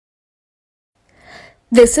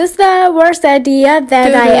This is the worst idea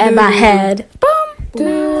that I ever had.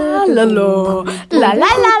 La la la la la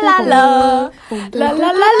la la la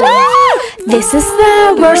la la la. This is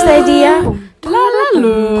the worst idea. La la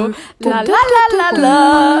la la la la la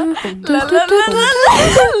la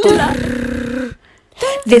la.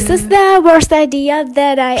 This is the worst idea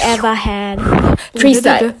that I ever had.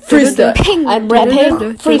 Freestyle, Ping. I'm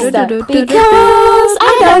rapping freestyle Because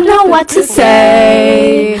I don't know what to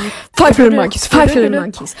say. Five little monkeys, five little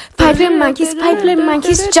monkeys, Five little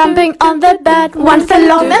monkeys jumping on the bed. One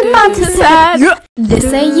fell off and Monty said, This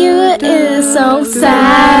AU is so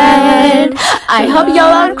sad. I hope y'all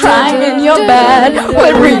are crying in your bed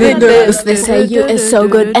when reading this. This AU is so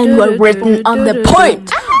good and well written on the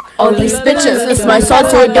point. All these bitches is my song,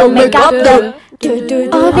 so don't make up the.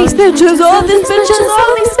 All these bitches is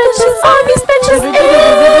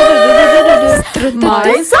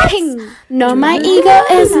my song. No, my ego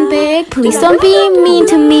isn't big. Please don't be mean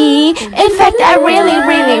to me. In fact, I really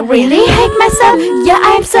hate myself. Yeah,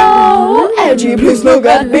 I'm so edgy. Please look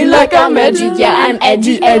at me like I'm edgy. Yeah, I'm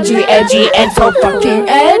edgy, and so fucking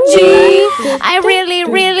edgy. I really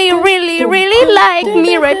like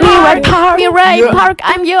miraipark.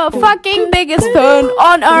 I'm your fucking biggest fan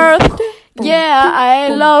on earth. Yeah, I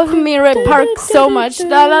love miraipark so much.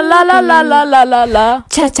 La la la la la la la la.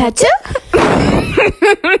 Cha cha cha.